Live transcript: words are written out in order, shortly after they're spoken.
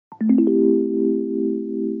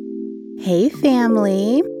Hey,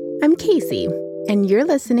 family. I'm Casey, and you're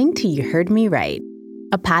listening to You Heard Me Right,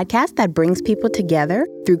 a podcast that brings people together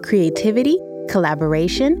through creativity,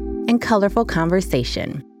 collaboration, and colorful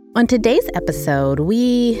conversation. On today's episode,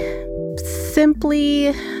 we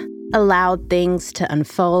simply allowed things to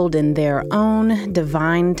unfold in their own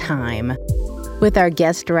divine time. With our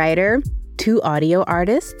guest writer, 2 audio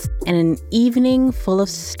artists, and an evening full of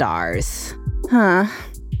stars.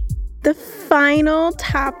 The final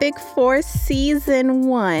topic for season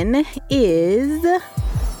 1 is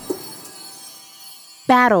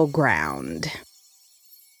Battleground.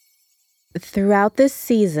 Throughout this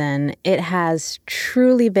season, it has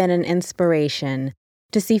truly been an inspiration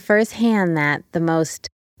to see firsthand that the most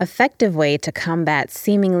effective way to combat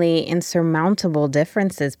seemingly insurmountable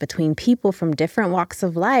differences between people from different walks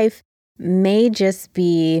of life may just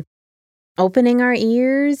be opening our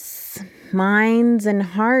ears, minds, and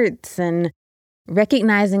hearts, and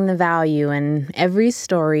recognizing the value in every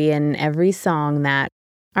story and every song that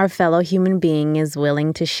our fellow human being is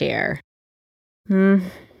willing to share. And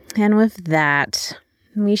with that,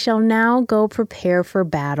 we shall now go prepare for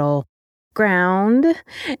Battleground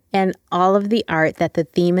and all of the art that the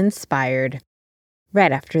theme inspired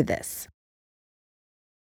right after this.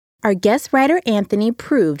 Our guest writer Anthony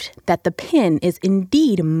proved that the pen is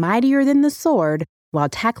indeed mightier than the sword while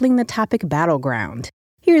tackling the topic Battleground.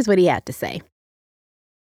 Here's what he had to say.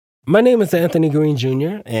 My name is Anthony Green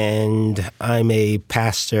Jr., and I'm a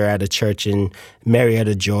pastor at a church in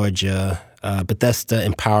Marietta, Georgia, Bethesda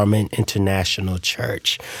Empowerment International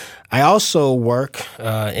Church. I also work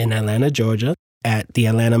in Atlanta, Georgia, at the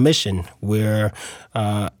Atlanta Mission, where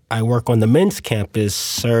I work on the men's campus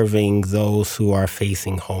serving those who are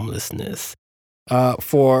facing homelessness.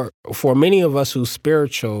 For many of us who's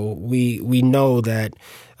spiritual, we know that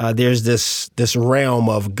there's this realm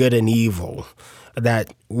of good and evil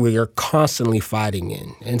that we are constantly fighting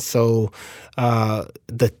in. And so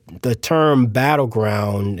the term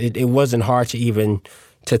battleground, it wasn't hard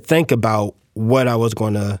to think about what I was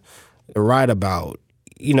going to write about.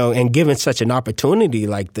 You know, and given such an opportunity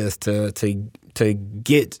like this to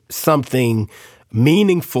get something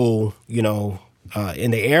meaningful,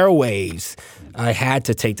 in the airwaves, I had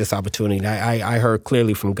to take this opportunity. I heard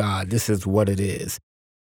clearly from God, this is what it is.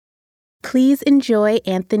 Please enjoy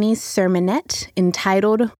Anthony's sermonette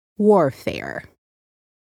entitled Warfare.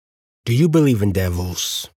 Do you believe in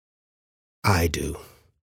devils? I do.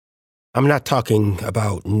 I'm not talking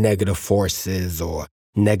about negative forces or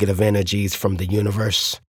negative energies from the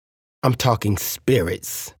universe. I'm talking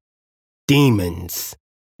spirits, demons,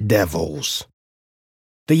 devils.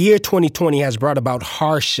 The year 2020 has brought about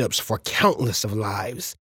hardships for countless of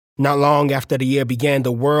lives. Not long after the year began,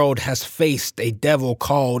 the world has faced a devil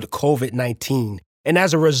called COVID-19. And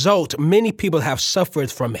as a result, many people have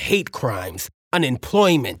suffered from hate crimes,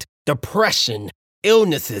 unemployment, depression,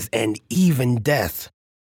 illnesses, and even death.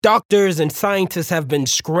 Doctors and scientists have been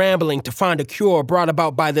scrambling to find a cure brought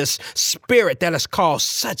about by this spirit that has caused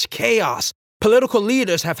such chaos. Political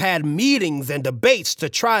leaders have had meetings and debates to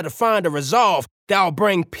try to find a resolve that will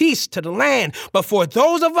bring peace to the land. But for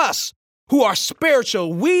those of us who are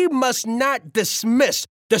spiritual, we must not dismiss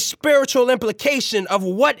the spiritual implication of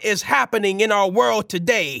what is happening in our world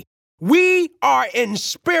today. We are in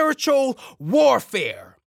spiritual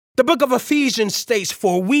warfare. The book of Ephesians states,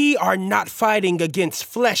 "For we are not fighting against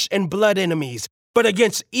flesh and blood enemies, but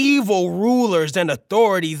against evil rulers and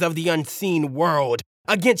authorities of the unseen world,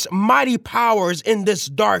 against mighty powers in this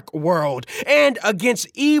dark world, and against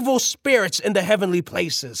evil spirits in the heavenly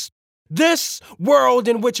places." This world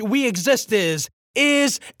in which we exist is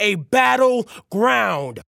a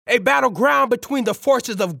battleground between the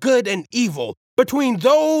forces of good and evil, between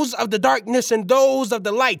those of the darkness and those of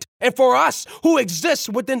the light. And for us who exist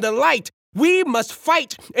within the light, we must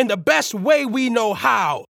fight in the best way we know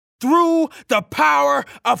how, through the power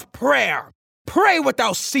of prayer. Pray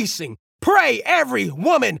without ceasing. Pray every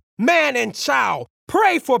woman, man, and child.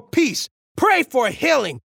 Pray for peace. Pray for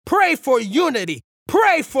healing. Pray for unity.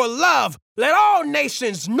 Pray for love. Let all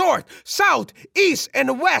nations, north, south, east,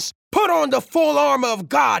 and west, put on the full armor of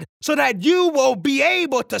God so that you will be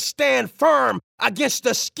able to stand firm against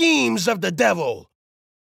the schemes of the devil.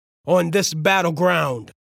 On this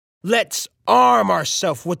battleground, let's arm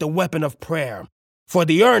ourselves with the weapon of prayer. For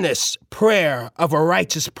the earnest prayer of a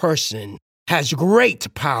righteous person has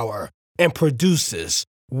great power and produces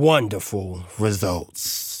wonderful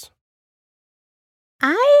results.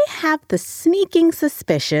 I have the sneaking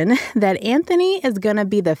suspicion that Anthony is going to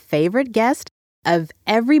be the favorite guest of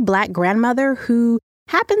every Black grandmother who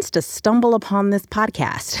happens to stumble upon this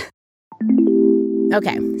podcast.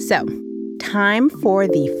 Okay, so time for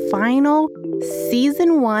the final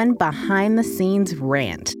Season 1 behind-the-scenes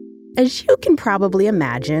rant. As you can probably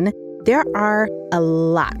imagine, there are a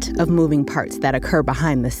lot of moving parts that occur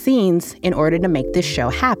behind the scenes in order to make this show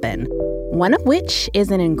happen. One of which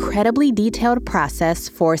is an incredibly detailed process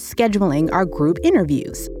for scheduling our group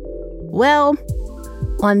interviews. Well,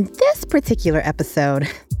 on this particular episode,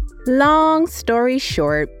 long story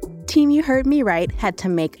short, Team You Heard Me Right had to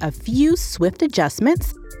make a few swift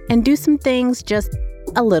adjustments and do some things just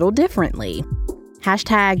a little differently.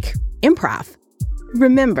 #improv.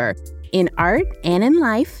 Remember, in art and in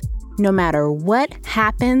life, no matter what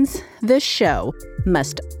happens, the show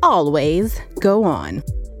must always go on.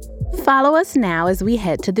 Follow us now as we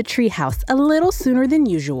head to the treehouse a little sooner than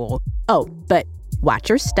usual. Oh, but watch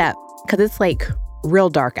your step, because it's like real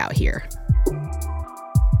dark out here.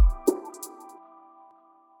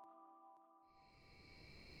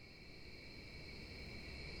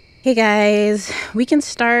 Hey guys, we can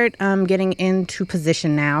start getting into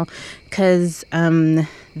position now because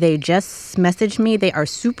they just messaged me. They are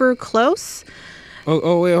super close.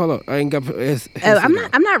 Oh wait, hold on. I ain't got.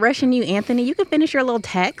 I'm not rushing you, Anthony. You can finish your little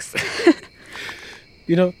text.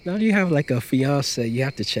 Now that you have like a fiance, you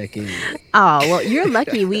have to check in. Oh, well, you're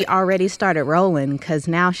lucky we already started rolling because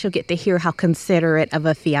now she'll get to hear how considerate of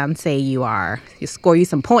a fiance you are. You score you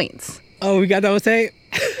some points. Oh, we got that on tape?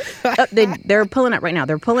 They're pulling up right now.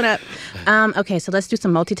 They're pulling up. Okay, so let's do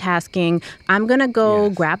some multitasking. I'm going to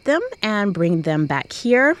go grab them and bring them back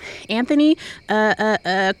here. Anthony,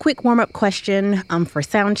 a quick warm-up question for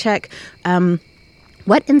sound check.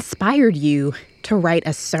 What inspired you to write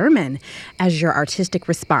a sermon as your artistic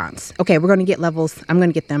response? Okay, we're going to get levels. I'm going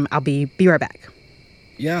to get them. I'll be right back.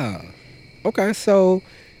 Yeah. Okay, so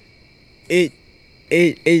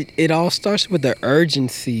it all starts with the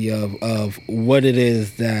urgency of what it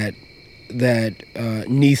is that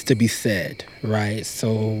needs to be said, right?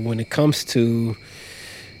 So when it comes to,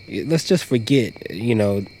 let's just forget,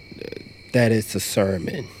 that it's a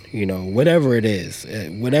sermon, whatever it is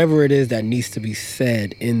that needs to be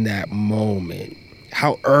said in that moment.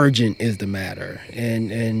 How urgent is the matter?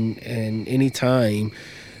 And anytime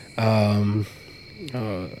a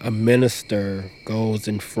minister goes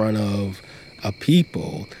in front of a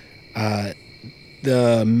people,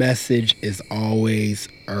 the message is always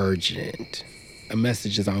urgent. A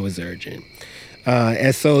message is always urgent.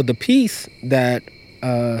 And so the piece that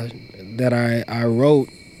I wrote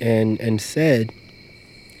and said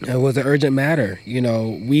was an urgent matter.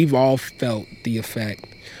 We've all felt the effect,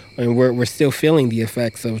 and we're still feeling the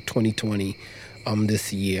effects of 2020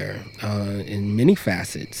 this year in many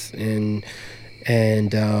facets.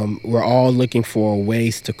 And we're all looking for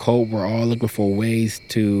ways to cope. We're all looking for ways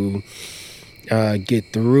to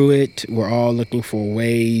get through it. We're all looking for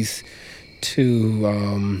ways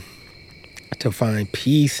to find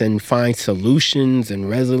peace and find solutions and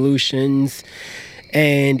resolutions.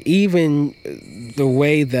 And even the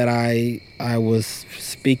way that I was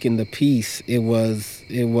speaking the piece, it was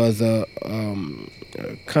a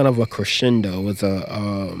kind of a crescendo. It was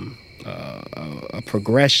a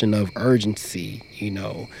progression of urgency.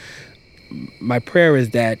 My prayer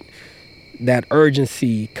is that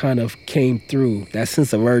urgency kind of came through, that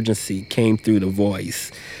sense of urgency came through the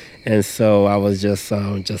voice. And so I was just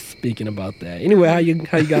speaking about that. Anyway, how you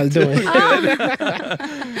guys doing?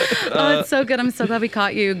 Oh, it's so good. I'm so glad we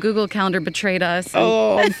caught you. Google Calendar betrayed us.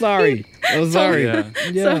 Oh, I'm sorry. I'm sorry. Yeah.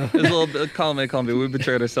 Yeah. So, It's a little bit column A, column B. We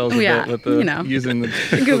betrayed ourselves a bit with using the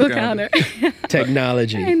Google Calendar.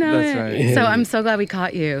 Technology. I know. That's right. So I'm so glad we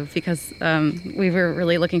caught you because we were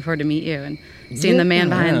really looking forward to meet you and seeing the man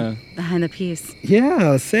behind the piece.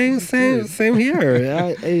 Yeah, same here.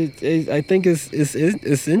 I think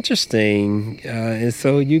it's interesting, and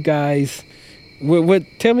so you guys, what?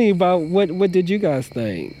 Tell me about what did you guys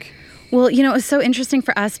think? Well, it was so interesting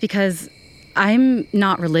for us because I'm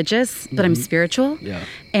not religious, but I'm spiritual. Yeah.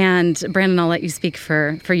 And Brandon, I'll let you speak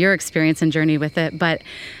for your experience and journey with it. But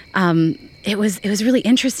it was really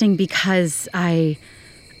interesting because I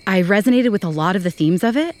resonated with a lot of the themes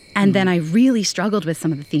of it, and then I really struggled with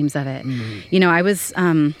some of the themes of it. I was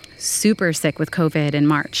super sick with COVID in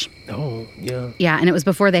March. Oh, yeah. Yeah, and it was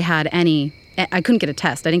before they had any. I couldn't get a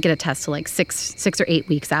test. I didn't get a test till like six or 8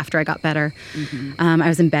 weeks after I got better. I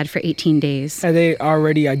was in bed for 18 days. Had they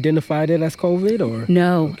already identified it as COVID, or?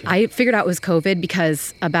 No, Okay. I figured out it was COVID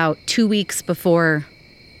because about 2 weeks before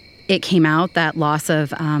it came out that loss of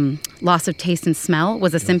taste and smell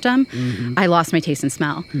was a symptom. I lost my taste and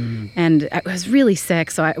smell, and I was really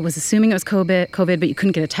sick. So I was assuming it was COVID, but you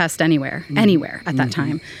couldn't get a test anywhere at that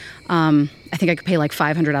time. I think I could pay like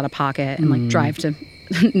 $500 out of pocket and like drive to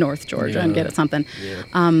North Georgia and get something. Yeah.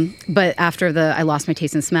 But after I lost my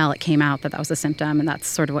taste and smell, it came out that was a symptom, and that's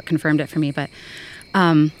sort of what confirmed it for me. But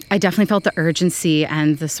I definitely felt the urgency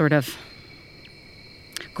and the sort of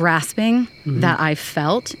grasping that I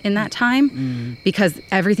felt in that time because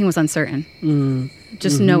everything was uncertain.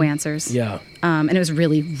 Just no answers. Yeah. And it was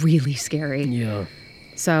really, really scary. Yeah.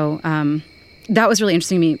 So that was really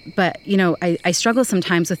interesting to me. But, I struggle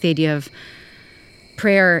sometimes with the idea of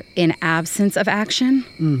prayer in absence of action.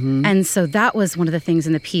 And so that was one of the things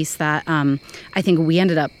in the piece that I think we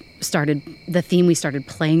the theme we started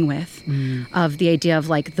playing with of the idea of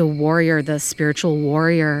like the warrior, the spiritual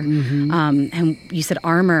warrior. And you said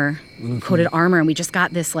armor, quoted armor. And we just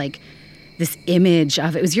got this image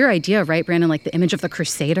of, it was your idea, right, Brandon? Like the image of the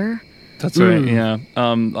crusader. That's right. Yeah.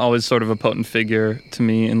 Always sort of a potent figure to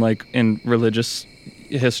me in religious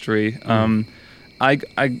history.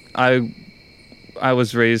 I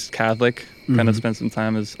was raised Catholic, kind of spent some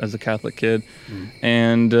time as a Catholic kid.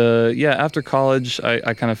 And after college,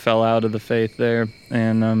 I kind of fell out of the faith there.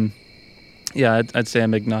 And I'd say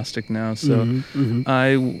I'm agnostic now. So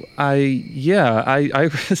I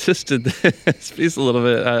resisted this piece a little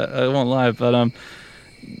bit. I won't lie. But I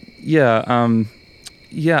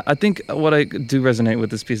think what I do resonate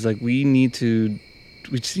with this piece is we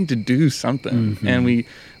just need to do something. And we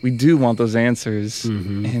do want those answers.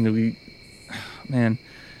 And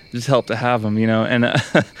just help to have them, and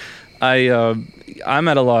I'm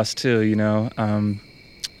at a loss too,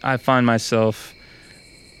 I find myself,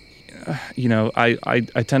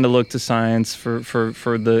 I tend to look to science for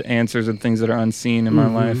the answers of things that are unseen in my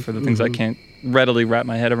life, for the things I can't readily wrap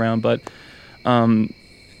my head around. But,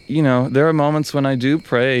 there are moments when I do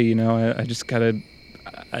pray, I just gotta,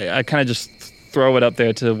 I kind of just throw it up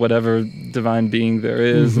there to whatever divine being there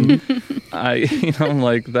is. And I'm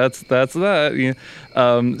like, that's that.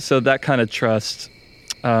 So that kind of trust,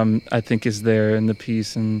 I think, is there in the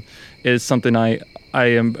piece, and is something I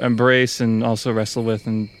embrace and also wrestle with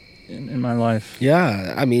in my life.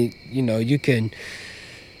 Yeah, I mean,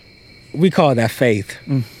 we call that faith.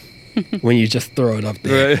 When you just throw it up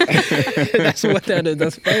there. Right. That's what that is.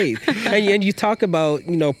 That's faith. And you talk about,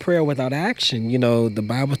 prayer without action. The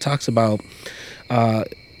Bible talks about, a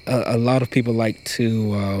lot of people like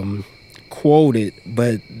to quote it,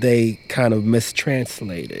 but they kind of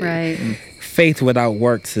mistranslate it. Right. Faith without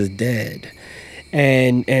works is dead.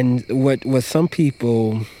 And what some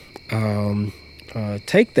people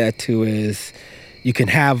take that to is you can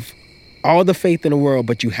have all the faith in the world,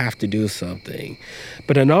 but you have to do something.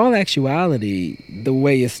 But in all actuality, the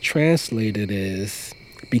way it's translated is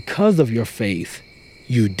because of your faith,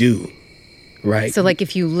 you do. Right. So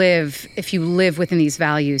if you live within these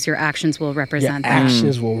values, your actions will represent that.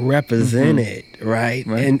 Actions will represent it, right?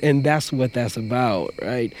 And that's what that's about,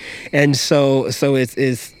 right? And so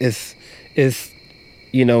it's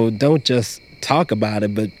don't just talk about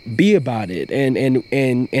it, but be about it. And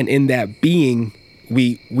in that being,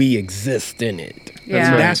 we exist in it.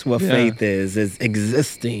 Yeah. That's what faith is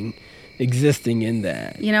existing in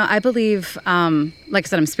that. I believe, like I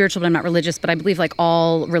said, I'm spiritual, but I'm not religious, but I believe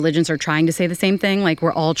all religions are trying to say the same thing.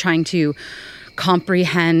 We're all trying to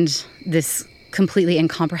comprehend this completely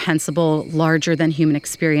incomprehensible, larger than human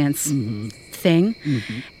experience thing.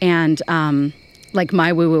 And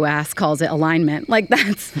my woo-woo ass calls it alignment.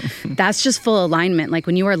 That's just full alignment.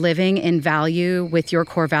 When you are living in value with your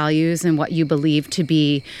core values and what you believe to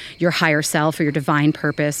be your higher self or your divine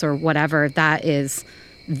purpose or whatever, that is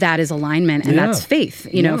alignment, and that's faith,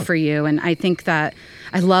 for you. And I think that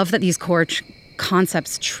I love that these core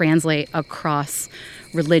concepts translate across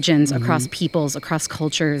religions, across peoples, across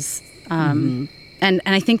cultures. And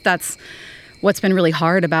I think that's what's been really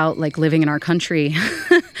hard about living in our country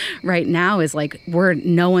right now is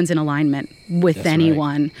no one's in alignment with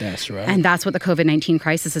anyone. Right. That's right. And that's what the COVID-19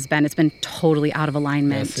 crisis has been. It's been totally out of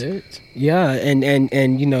alignment. That's it. Yeah, and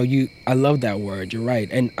I love that word. You're right.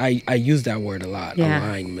 And I use that word a lot,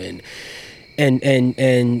 alignment.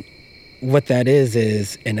 And what that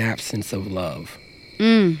is an absence of love.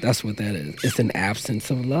 That's what that is. It's an absence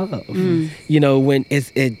of love. When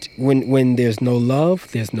there's no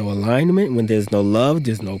love, there's no alignment. When there's no love,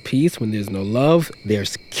 there's no peace. When there's no love,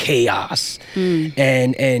 there's chaos.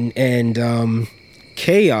 And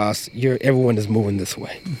chaos, everyone is moving this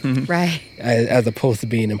way, right? As opposed to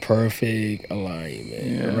being in perfect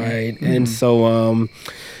alignment, right? And so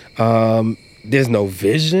there's no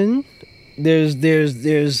vision.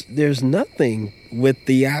 There's nothing with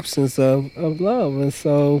the absence of love. And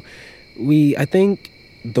so I think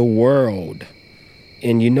the world,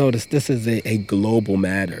 and you notice this is a global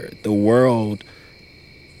matter. The world,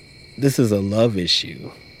 this is a love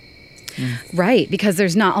issue. Right, because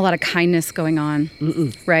there's not a lot of kindness going on,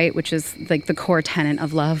 right? Which is like the core tenet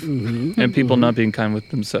of love. And people not being kind with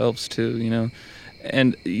themselves too, you know.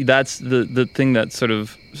 And that's the thing that sort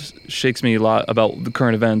of shakes me a lot about the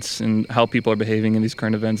current events and how people are behaving in these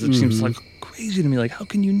current events. It seems like crazy to me. Like, how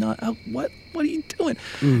can you not? What are you doing?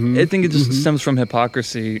 I think it just stems from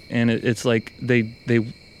hypocrisy, and it's like the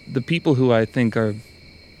people who I think are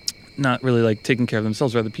not really like taking care of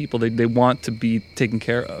themselves are the people they want to be taken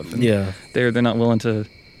care of. And they're not willing to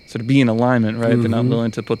sort of be in alignment, right? They're not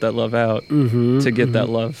willing to put that love out to get that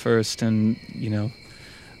love first, and you know.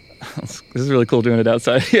 This is really cool doing it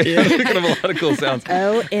outside here. I'm thinking of a lot of cool sounds.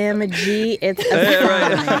 OMG, it's a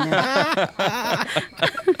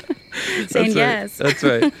Saying yes. That's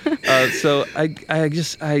right. So I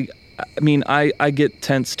mean, I get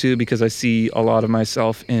tense too because I see a lot of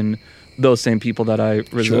myself in those same people that I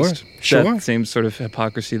resist. Sure. That same sort of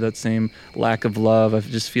hypocrisy, that same lack of love. I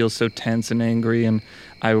just feel so tense and angry, and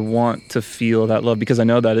I want to feel that love because I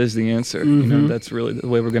know that is the answer. You know, that's really the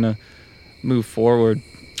way we're gonna move forward.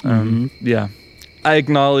 Yeah, I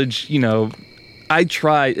acknowledge, you know, I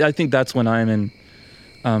think that's when I'm in,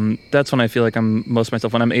 that's when I feel like I'm most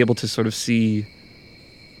myself, when I'm able to sort of see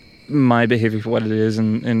my behavior for what it is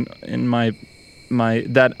and my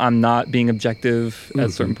that I'm not being objective at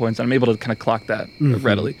certain points. I'm able to kind of clock that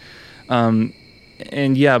readily. And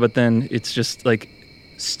yeah, but then it's just like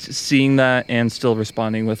seeing that and still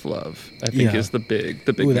responding with love, I think is the big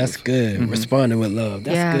Ooh, that's move. good. Responding with love.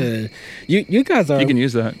 That's good. You guys are... You can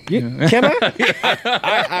use that. Can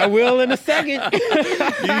I? I will in a second.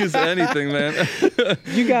 You use anything, man.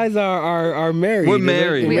 You guys are married. We're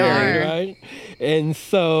married. We are. Right? And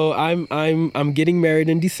so I'm getting married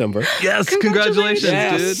in December. Yes,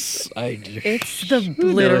 congratulations, dude. It's the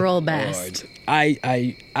literal best.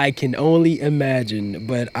 I can only imagine,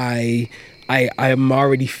 but I'm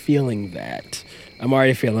already feeling that. I'm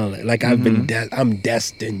already feeling it. Like I'm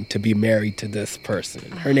destined to be married to this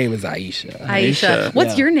person. Her name is Aisha. Aisha.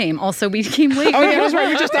 What's your name? Also, we came late. Oh yeah, that's right.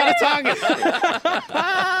 We just started talking.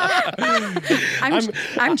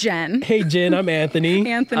 I'm Jen. Hey Jen, I'm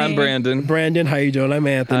Anthony. I'm Brandon. Brandon, how you doing? I'm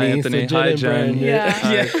Anthony. Hi, Anthony. So Hi, Jen. Brandon. Yeah.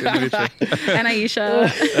 Hi, good to meet you. And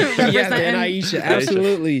Aisha. Yes, and Aisha.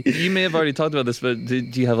 Absolutely. You may have already talked about this, but do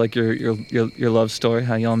you have like your love story,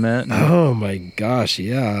 how y'all met? Oh my gosh,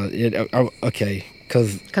 yeah. Okay.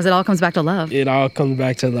 Because it all comes back to love. It all comes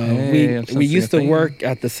back to love. Hey, we used to work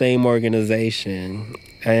at the same organization,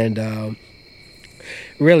 and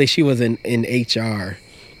really, she was in HR,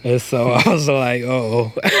 and so I was like,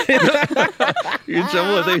 "Oh, You're in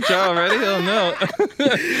trouble with HR already? Oh no!"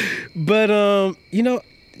 But you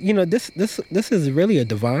know, this is really a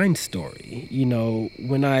divine story. You know,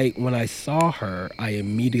 when I saw her, I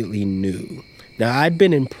immediately knew. Now I'd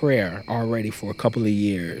been in prayer already for a couple of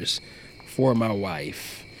years for my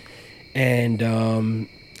wife, and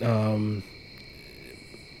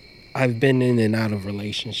I've been in and out of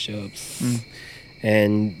relationships,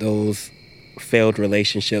 and those failed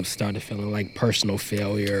relationships started feeling like personal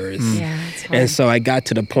failures. Yeah, it's hard. And so I got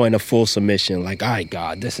to the point of full submission, like, all right,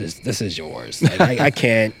 God, this is yours. Like, I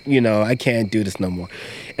can't do this no more.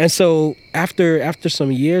 And so after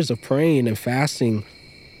some years of praying and fasting,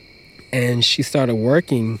 and she started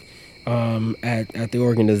working at the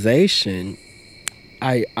organization,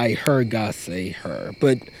 I heard God say her,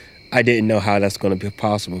 but I didn't know how that's going to be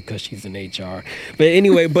possible because she's in HR. But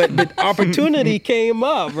anyway, but opportunity came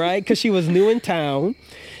up, right? Because she was new in town.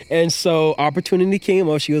 And so opportunity came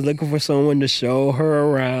up. She was looking for someone to show her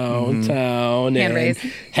around town. Hand and, raise.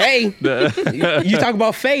 hey, you talk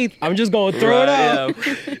about faith. I'm just going to throw it up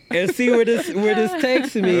and see where this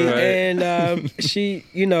takes me. Right. And she,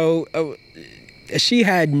 she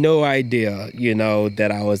had no idea,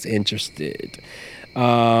 that I was interested.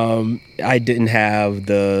 I didn't have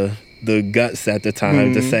the guts at the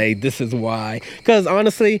time to say this is why. Because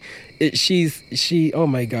honestly, oh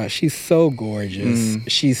my gosh, she's so gorgeous.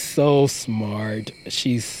 She's so smart.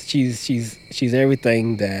 She's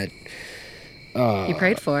everything that You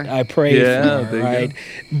prayed for. I prayed for, right?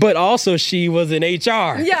 But also she was in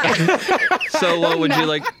HR. Yeah. So what would you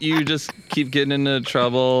like? You just keep getting into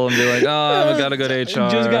trouble and be like, oh, I gotta go to HR.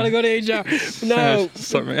 Just gotta go to HR. No,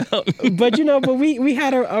 sort me out. but we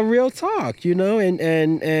had a real talk,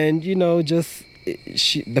 and just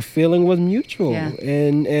the feeling was mutual,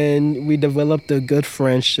 and we developed a good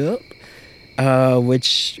friendship,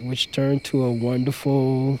 which turned to a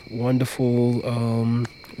wonderful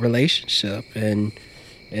relationship, and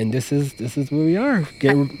this is where we are,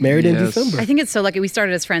 getting married in December. I think it's so lucky. We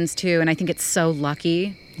started as friends too, and I think it's so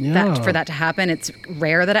lucky for that to happen. It's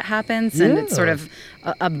rare that it happens, and it's sort of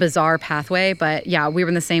a bizarre pathway. But yeah, we were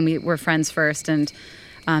in the same. We were friends first, and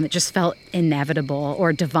it just felt inevitable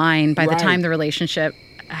or divine by the time the relationship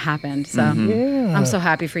happened. So I'm so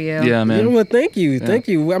happy for you. Yeah, man. You know what? Thank you. Thank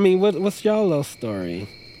you. I mean, what's y'all love story?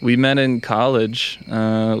 We met in college. We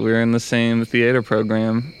were in the same theater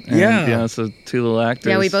program. And, so two little actors.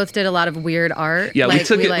 Yeah, we both did a lot of weird art. Yeah, we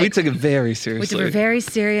took it very seriously. We were very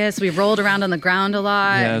serious. We rolled around on the ground a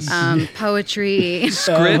lot. Yes. Poetry.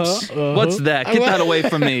 Scripts? What's that? Get that away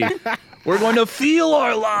from me. We're going to feel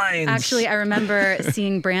our lines. Actually, I remember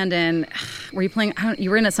seeing Brandon. Were you playing? You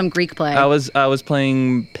were in some Greek play. I was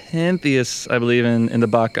playing Pentheus, I believe, in the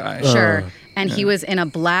Bacchae. Sure. And he was in a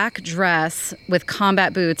black dress with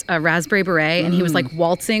combat boots, a raspberry beret, and he was like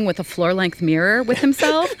waltzing with a floor-length mirror with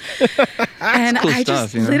himself. And cool I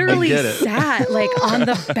stuff, just literally I get it. sat like on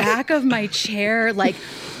the back of my chair, like,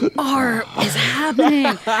 art is happening.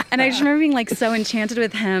 And I just remember being like so enchanted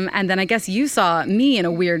with him. And then I guess you saw me in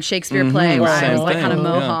a weird Shakespeare play where I was like on a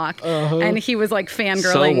mohawk, and he was like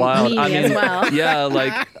fangirling me as well. Yeah,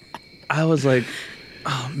 like I was like,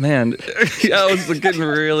 oh man,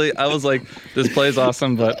 I was like, this play's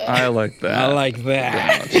awesome, but I like that. I like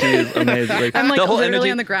that. Wow, she's amazing. Like, I'm like the whole literally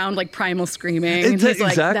energy, on the ground, like primal screaming. And he's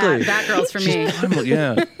like, exactly. that girl's for me.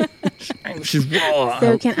 Yeah. She's raw.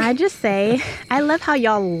 So can I just say, I love how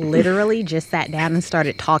y'all literally just sat down and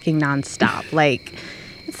started talking nonstop. Like,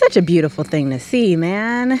 it's such a beautiful thing to see,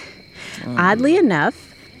 man. Oddly enough,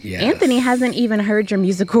 Yes. Anthony hasn't even heard your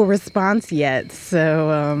musical response yet, so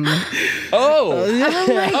Oh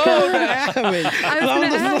my God. I haven't. I was going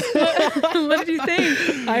to ask, what did you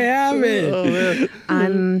think? I haven't.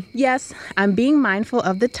 I'm being mindful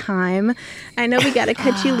of the time. I know we got to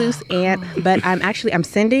cut you loose, Aunt, but I'm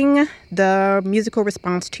sending the musical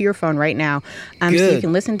response to your phone right now, so you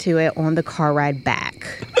can listen to it on the car ride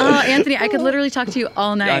back. Oh, Anthony, I could literally talk to you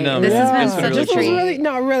all night. I know. This has been It's such really a treat.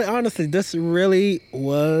 Really, honestly, this really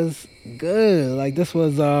was good. Like this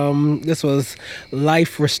was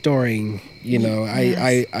life restoring. You know,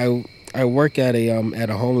 Yes. I work at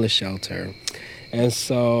a homeless shelter, and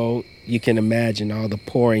so you can imagine all the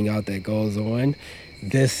pouring out that goes on.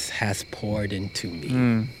 This has poured into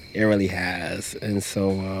me. It really has, and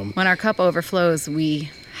so When our cup overflows,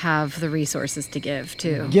 we have the resources to give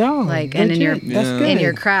too. Yeah, like and in your that's good. in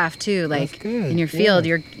your craft too. Like good, in your field,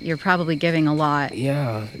 yeah. you're probably giving a lot.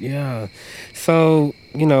 Yeah. So,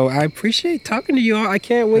 I appreciate talking to you all. I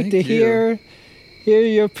can't wait Thank to you. hear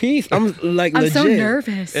your piece. I'm like I'm legit. so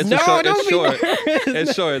nervous. It's don't be short. nervous.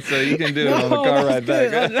 It's short, so you can do it on the car ride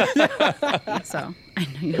back. So I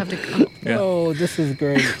know you have to go. Yeah. Oh, this is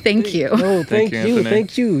great. Thank you. Oh, Thank you, Anthony.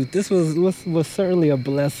 Thank you. This was certainly a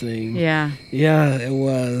blessing. Yeah. Yeah, it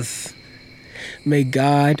was. May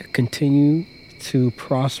God continue to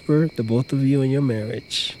prosper the both of you in your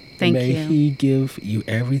marriage. Thank May you. He give you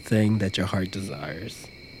everything that your heart desires.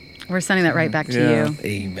 We're sending that right back to Yeah. you.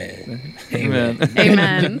 Amen. Amen.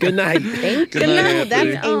 Amen. Good night. Thank Good you. night,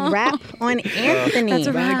 That's Anthony. a wrap on Anthony. That's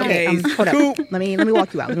a wrap. Okay, hold Cool. up. Let me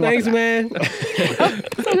walk you out. Thanks, man. So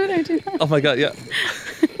did I do that? Oh my God, yeah.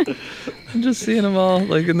 I'm just seeing them all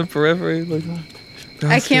like in the periphery. Like,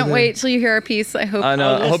 I can't wait till you hear our piece. I hope. I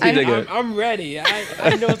know. I hope you dig it. I'm ready.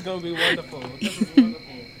 I know it's gonna be wonderful. This is wonderful.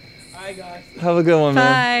 All right, guys. Have a good one,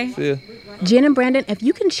 man. Bye. See ya. Jen and Brandon, if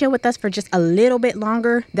you can chill with us for just a little bit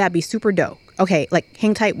longer, that'd be super dope. Okay,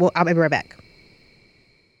 hang tight. I'll be right back.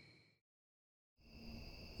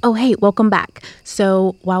 Oh, hey, welcome back.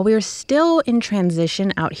 So while we're still in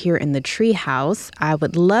transition out here in the treehouse, I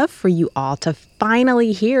would love for you all to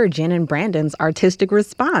finally hear Jen and Brandon's artistic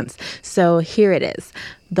response. So here it is,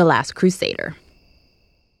 The Last Crusader.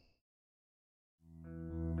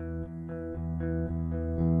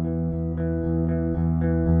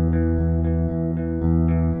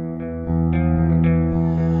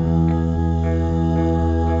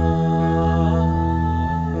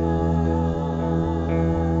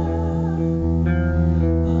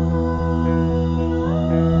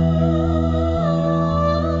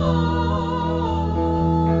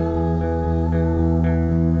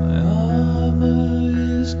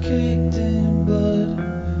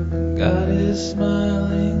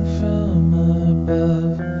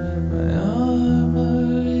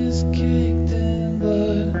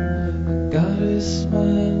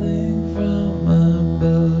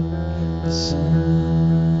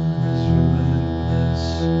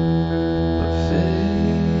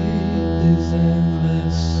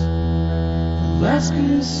 Last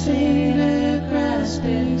crusader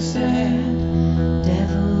grasping sand,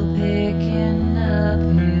 devil picking up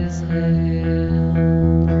his hand.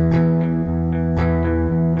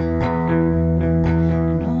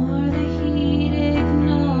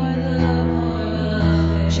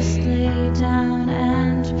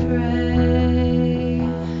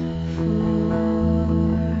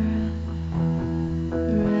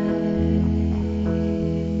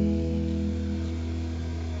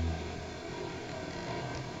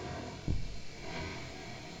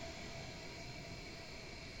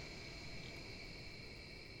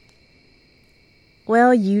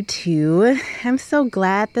 Well, you too. I'm so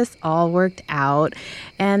glad this all worked out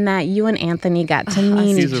and that you and Anthony got to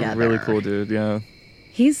meet each other. He's a really cool dude, yeah.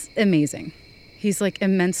 He's amazing. He's like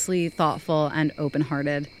immensely thoughtful and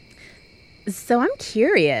open-hearted. So I'm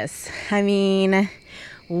curious. I mean,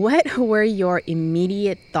 what were your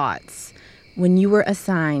immediate thoughts when you were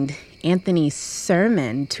assigned Anthony's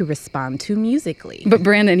sermon to respond to musically? But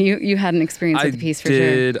Brandon, you had an experience with the piece for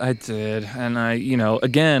sure. I did. And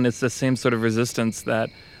again, it's the same sort of resistance that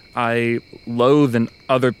I loathe in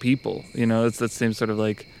other people. It's that same sort of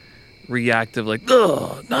like reactive, like,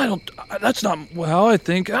 ugh, that's not how I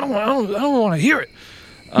think. I don't want to hear it.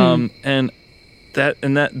 And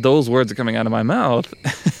those words are coming out of my mouth.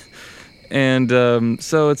 And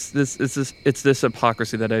so it's this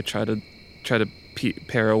hypocrisy that I try to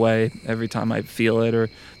pare away every time I feel it, or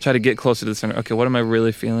try to get closer to the center. Okay, what am I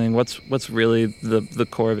really feeling? What's really the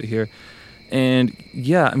core of it here? And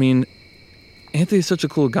yeah, I mean, Anthony's such a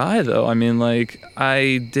cool guy, though. I mean, like,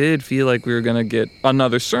 I did feel like we were gonna get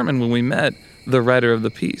another sermon when we met the writer of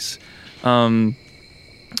the piece, and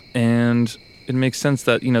it makes sense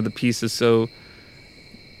that the piece is so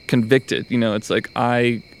convicted. It's like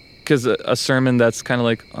because a sermon that's kind of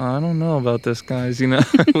like, I don't know about this, guys.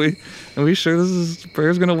 Are we sure this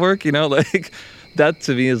prayer's gonna work? Like that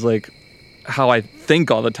to me is like how I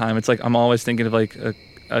think all the time. It's like I'm always thinking of like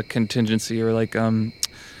a contingency or like an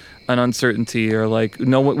uncertainty, or like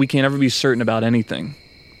we can't ever be certain about anything.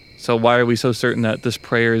 So why are we so certain that this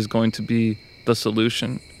prayer is going to be the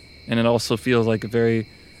solution? And it also feels like a very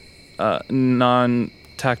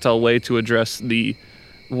non-tactile way to address the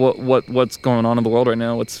what's going on in the world right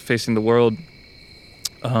now, what's facing the world.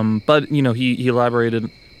 But he elaborated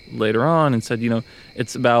later on and said,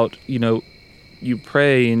 it's about you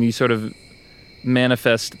pray and you sort of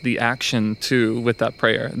manifest the action too with that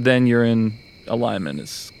prayer. Then you're in alignment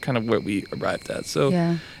is kind of where we arrived at. So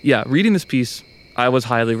yeah, reading this piece, I was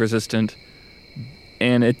highly resistant,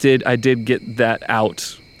 and I did get that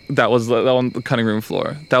out. That was on the cutting room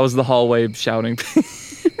floor. That was the hallway shouting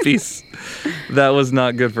piece. That was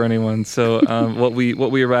not good for anyone. So what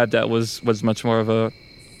we arrived at was much more of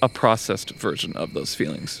a processed version of those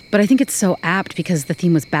feelings. But I think it's so apt because the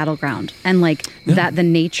theme was battleground, and like that the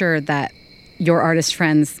nature that your artist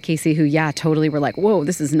friends, Casey, who totally were like, whoa,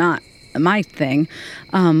 this is not my thing,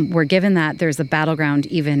 were given that there's a battleground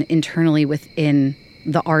even internally within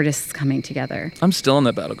the artists coming together. I'm still in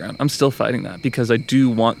that battleground. I'm still fighting that because I do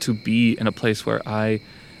want to be in a place where I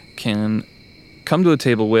can come to a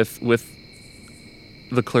table with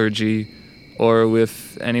the clergy or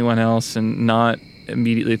with anyone else and not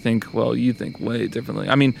immediately think, well, you think way differently.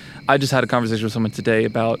 I mean, I just had a conversation with someone today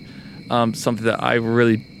about something that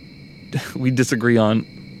we disagree on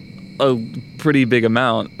a pretty big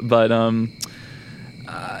amount, but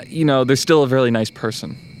they're still a really nice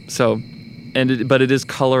person. So, but it is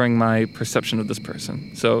coloring my perception of this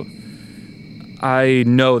person. So I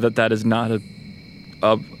know that is not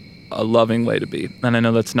a loving way to be, and I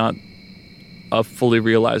know that's not a fully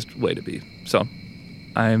realized way to be. So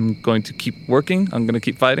I'm going to keep working. I'm going to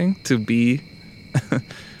keep fighting to be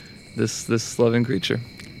this loving creature.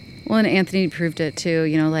 Well, and Anthony proved it too.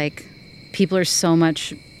 Like, people are so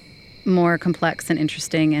much more complex and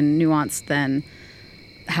interesting and nuanced than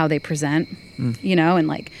how they present, and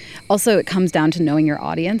like, also it comes down to knowing your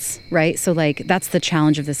audience, right? So like, that's the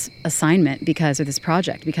challenge of this assignment or this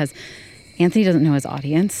project, because Anthony doesn't know his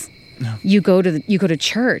audience. No. You go to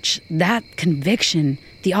church, that conviction,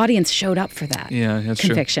 the audience showed up for that. Yeah, that's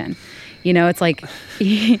conviction. True. It's like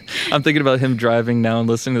I'm thinking about him driving now and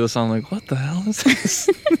listening to the song like, what the hell is this?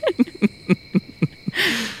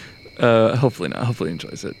 Hopefully not. Hopefully he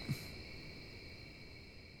enjoys it.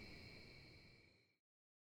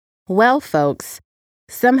 Well, folks,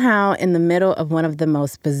 somehow in the middle of one of the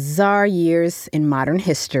most bizarre years in modern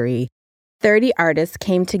history, 30 artists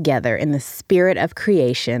came together in the spirit of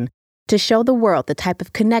creation to show the world the type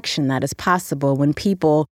of connection that is possible when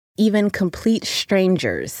people, even complete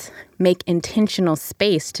strangers, make intentional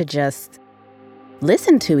space to just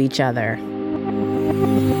listen to each other.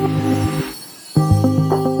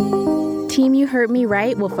 Team You Heard Me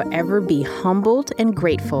Right will forever be humbled and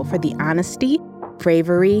grateful for the honesty,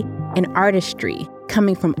 bravery, and artistry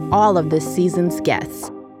coming from all of this season's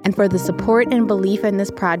guests, and for the support and belief in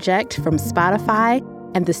this project from Spotify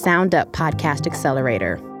and the Sound Up Podcast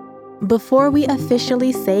Accelerator. Before we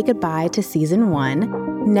officially say goodbye to Season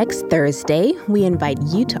 1, next Thursday, we invite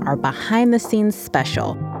you to our behind-the-scenes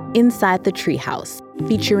special, Inside the Treehouse,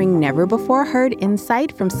 featuring never-before-heard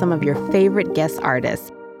insight from some of your favorite guest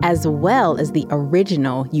artists, as well as the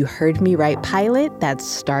original You Heard Me Right pilot that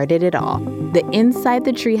started it all. The Inside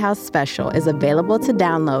the Treehouse special is available to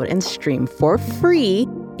download and stream for free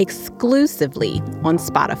exclusively on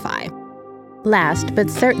Spotify. Last but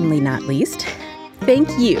certainly not least, thank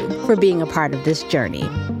you for being a part of this journey.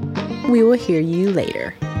 We will hear you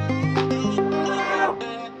later.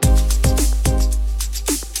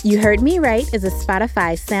 You Heard Me Right is a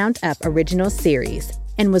Spotify Sound Up original series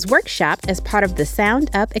and was workshopped as part of the Sound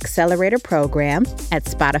Up Accelerator program at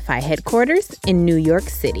Spotify headquarters in New York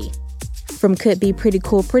City. From Could Be Pretty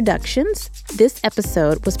Cool Productions, this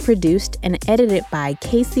episode was produced and edited by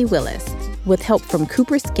Casey Willis, with help from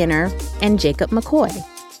Cooper Skinner and Jacob McCoy.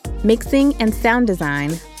 Mixing and sound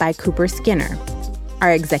design by Cooper Skinner.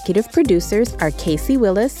 Our executive producers are Casey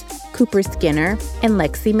Willis, Cooper Skinner, and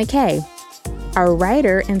Lexi McKay. Our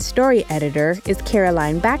writer and story editor is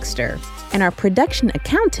Caroline Baxter, and our production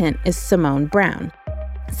accountant is Simone Brown.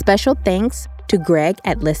 Special thanks to Greg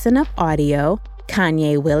at Listen Up Audio,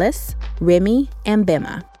 Kanye Willis, Remy, and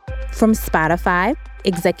Bima. From Spotify,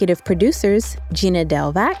 executive producers Gina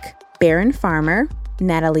Delvac, Baron Farmer,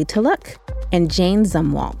 Natalie Tulloch, and Jane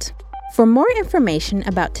Zumwalt. For more information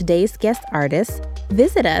about today's guest artists,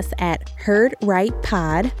 visit us at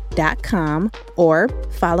heardrightpod.com or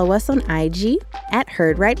follow us on IG at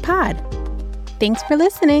heardrightpod. Thanks for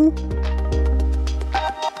listening.